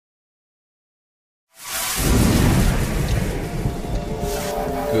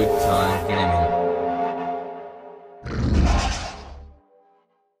Good Time Gaming.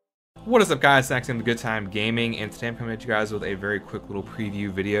 What is up, guys? Zach's in the Good Time Gaming, and today I'm coming at you guys with a very quick little preview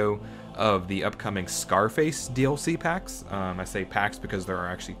video of the upcoming Scarface DLC packs. I say packs because there are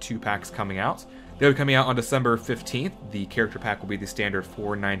actually 2 packs coming out. They'll be coming out on December 15th. The character pack will be the standard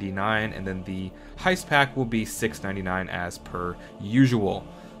 $4.99, and then the heist pack will be $6.99 as per usual.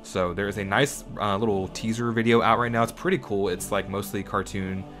 So there is a nice little teaser video out right now. It's pretty cool. It's like mostly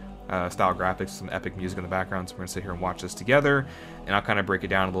cartoon style graphics, some epic music in the background. So we're gonna sit here and watch this together, and I'll kind of break it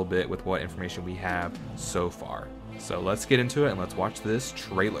down a little bit with what information we have so far. So let's get into it and let's watch this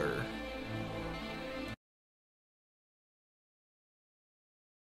trailer.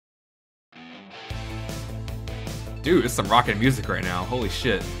 Dude, it's some rockin' music right now. Holy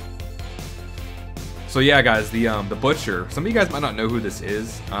shit. So yeah, guys, the Butcher. Some of you guys might not know who this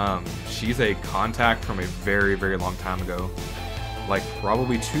is. She's a contact from a very, very long time ago. Like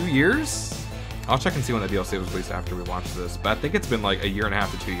probably 2 years? I'll check and see when the DLC was released after we watch this. But I think it's been like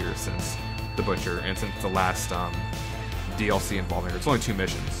 1.5 to 2 years since the Butcher and since the last DLC involving her. It's only 2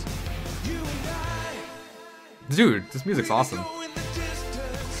 missions. Dude, this music's awesome.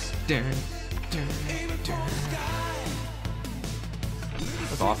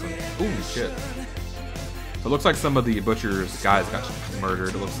 That's awesome. Ooh, shit. So it looks like some of the Butcher's guys got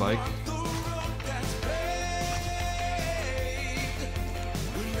murdered, it looks like.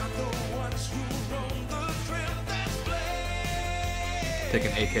 Taking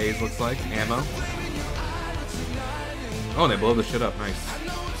AKs, looks like. Ammo. Oh, and they blow the shit up. Nice.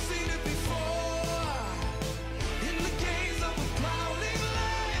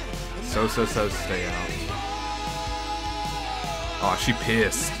 So, stay out. Oh, she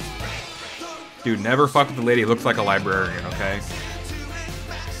pissed. Dude, never fuck with the lady who looks like a librarian, okay?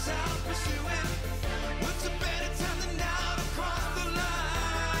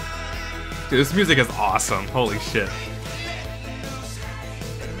 Dude, this music is awesome. Holy shit.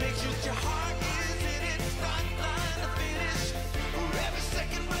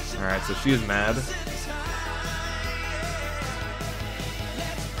 Alright, so she is mad.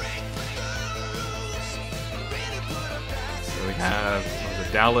 So we have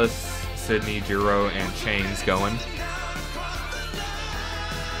Dallas, Sydney, Jiro, and Chains going.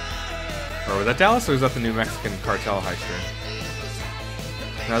 Or was that Dallas, or was that the new Mexican cartel heister?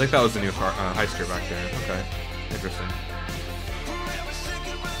 No, I think that was the new heister back there. Okay, interesting.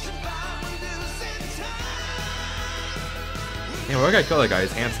 Yeah, well, I gotta kill that guy.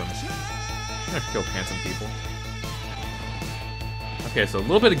 He's handsome. I'm gonna kill handsome people. Okay, so a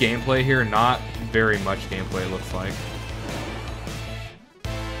little bit of gameplay here. Not very much gameplay, it looks like.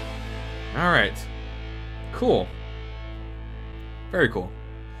 Alright. Cool. Very cool.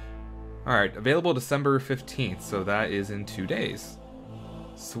 Alright, available December 15th, so that is in 2 days.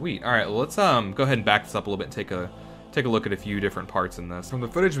 Sweet. Alright, well, let's go ahead and back this up a little bit and take a look at a few different parts in this. From the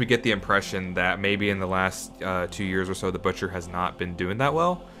footage, we get the impression that maybe in the last 2 years or so, the Butcher has not been doing that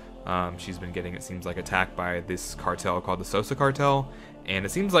well. She's been getting, it seems like, attacked by this cartel called the Sosa Cartel, and it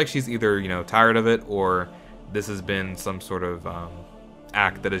seems like she's either, you know, tired of it, or this has been some sort of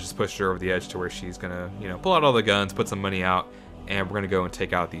act that has just pushed her over the edge to where she's gonna, you know, pull out all the guns, put some money out, and we're gonna go and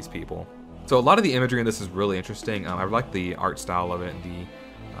take out these people. So a lot of the imagery in this is really interesting. I like the art style of it and the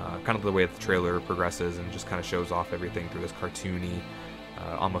kind of the way that the trailer progresses and just kind of shows off everything through this cartoony,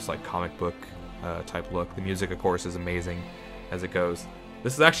 almost like comic book type look. The music, of course, is amazing as it goes.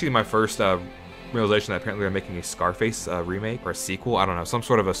 This is actually my first realization that apparently they're making a Scarface remake or a sequel. I don't know, some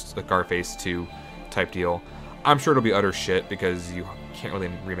sort of a Scarface 2 type deal. I'm sure it'll be utter shit because you can't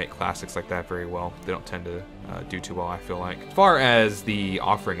really remake classics like that very well. They don't tend to do too well, I feel like. As far as the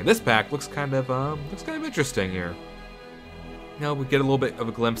offering in this pack, looks kind of interesting here. Now we get a little bit of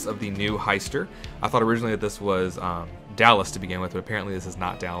a glimpse of the new heister. I thought originally that this was Dallas to begin with, but apparently this is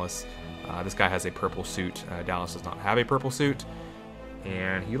not Dallas. This guy has a purple suit. Dallas does not have a purple suit,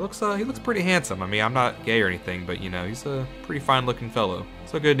 and he looks pretty handsome. I mean, I'm not gay or anything, but you know, he's a pretty fine-looking fellow.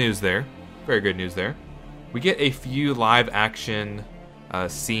 So good news there. Very good news there. We get a few live action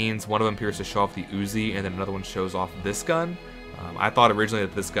scenes. One of them appears to show off the Uzi, and then another one shows off this gun. I thought originally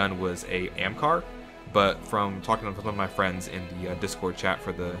that this gun was a AMCAR, but from talking to some of my friends in the Discord chat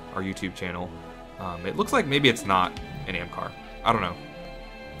for our YouTube channel, it looks like maybe it's not an AMCAR. I don't know.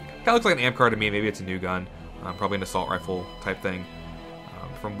 Kind of looks like an AMCAR to me. Maybe it's a new gun, probably an assault rifle type thing.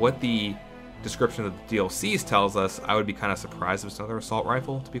 From what the description of the DLCs tells us, I would be kind of surprised if it's another assault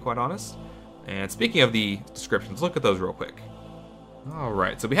rifle, to be quite honest. And speaking of the descriptions, look at those real quick.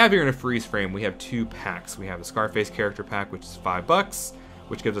 Alright, so we have here in a freeze frame, we have 2 packs. We have the Scarface character pack, which is $5,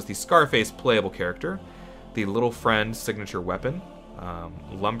 which gives us the Scarface playable character, the Little Friend signature weapon,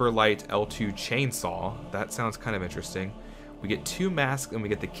 Lumberlight L2 Chainsaw. That sounds kind of interesting. We get 2 masks, and we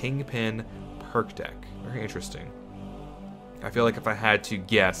get the Kingpin perk deck. Very interesting. I feel like if I had to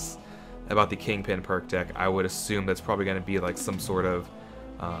guess about the Kingpin perk deck, I would assume that's probably going to be like some sort of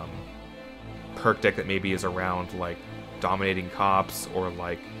perk deck that maybe is around like dominating cops, or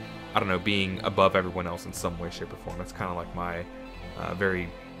like, I don't know, being above everyone else in some way, shape, or form. That's kind of like my very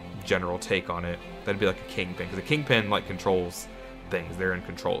general take on it. That'd be like a Kingpin, because a Kingpin like controls things. They're in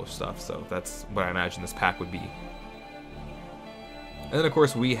control of stuff, so that's what I imagine this pack would be. And then of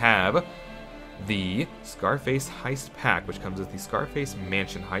course we have the Scarface Heist pack, which comes with the Scarface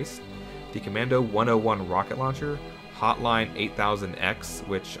Mansion Heist, the Commando 101 rocket launcher, Hotline 8000X,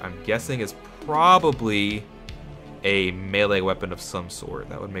 which I'm guessing is probably a melee weapon of some sort.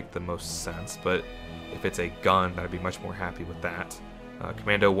 That would make the most sense, but if it's a gun, I'd be much more happy with that.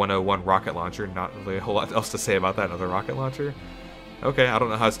 Commando 101 rocket launcher, not really a whole lot else to say about that. Another rocket launcher? Okay, I don't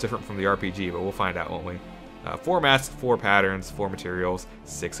know how it's different from the RPG, but we'll find out, won't we? 4 masks, 4 patterns, 4 materials,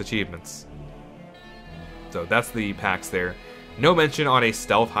 6 achievements. So that's the packs there. No mention on a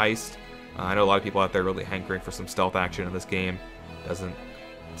stealth heist. I know a lot of people out there really hankering for some stealth action in this game. Doesn't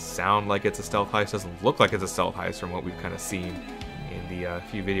sound like it's a stealth heist. Doesn't look like it's a stealth heist from what we've kind of seen in the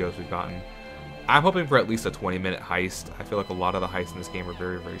few videos we've gotten. I'm hoping for at least a 20-minute heist. I feel like a lot of the heists in this game are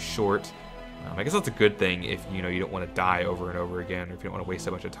very, very short. I guess that's a good thing if you don't want to die over and over again, or if you don't want to waste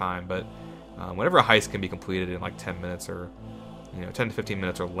a bunch of time. But whenever a heist can be completed in like 10 minutes or 10 to 15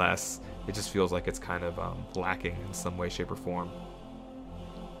 minutes or less, it just feels like it's kind of lacking in some way, shape, or form.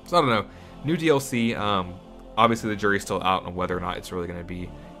 So I don't know. New DLC. Obviously, the jury's still out on whether or not it's really going to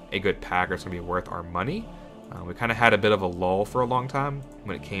be a good pack or it's going to be worth our money. We kind of had a bit of a lull for a long time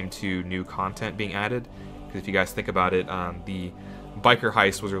when it came to new content being added. Because if you guys think about it, the Biker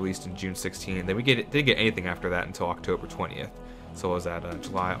Heist was released in June 16. Then we didn't get anything after that until October 20th. So it was at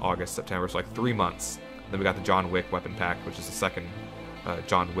July, August, September, so like 3 months. Then we got the John Wick weapon pack, which is the second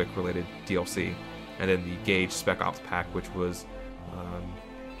John Wick related DLC. And then the Gage Spec Ops pack, which was,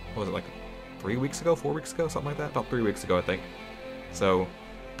 what was it, like 3 weeks ago, 4 weeks ago, something like that? About 3 weeks ago, I think. So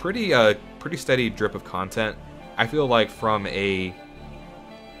pretty steady drip of content. I feel like from a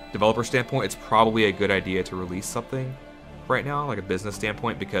developer standpoint, it's probably a good idea to release something right now, like a business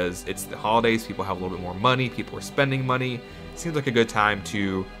standpoint, because it's the holidays, people have a little bit more money, people are spending money. It seems like a good time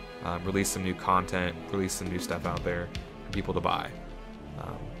to release some new content, release some new stuff out there for people to buy.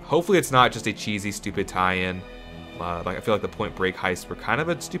 Hopefully it's not just a cheesy, stupid tie-in. Like I feel like the Point Break heists were kind of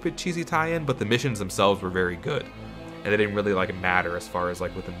a stupid, cheesy tie-in, but the missions themselves were very good. And they didn't really like matter as far as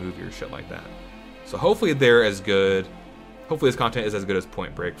like with the movie or shit like that. So hopefully they're as good. Hopefully this content is as good as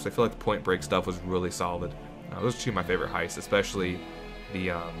Point Break, because I feel like the Point Break stuff was really solid. Those are 2 of my favorite heists, especially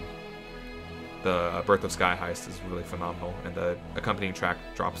the Birth of Sky heist is really phenomenal, and the accompanying track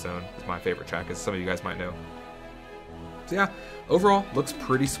Drop Zone is my favorite track, as some of you guys might know. So yeah, overall looks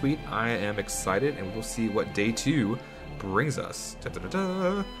pretty sweet. I am excited, and we'll see what day 2 brings us. Da, da, da,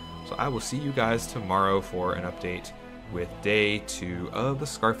 da. So I will see you guys tomorrow for an update with day 2 of the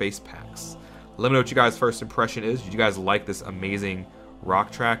Scarface packs. Let me know what you guys' first impression is. Did you guys like this amazing rock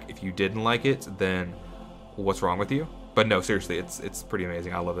track? If you didn't like it, then what's wrong with you? But no, seriously, it's pretty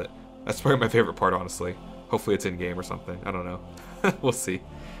amazing. I love it. That's probably my favorite part, honestly. Hopefully it's in game or something. I don't know. We'll see.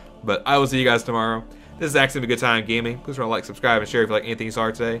 But I will see you guys tomorrow. This is actually a good time gaming. Please remember to like, subscribe, and share if you like anything you saw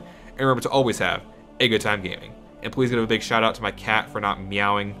today. And remember to always have a good time gaming. And please give a big shout out to my cat for not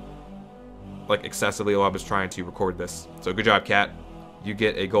meowing like excessively while I was trying to record this. So good job, cat. You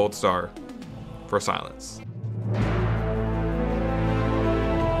get a gold star for silence.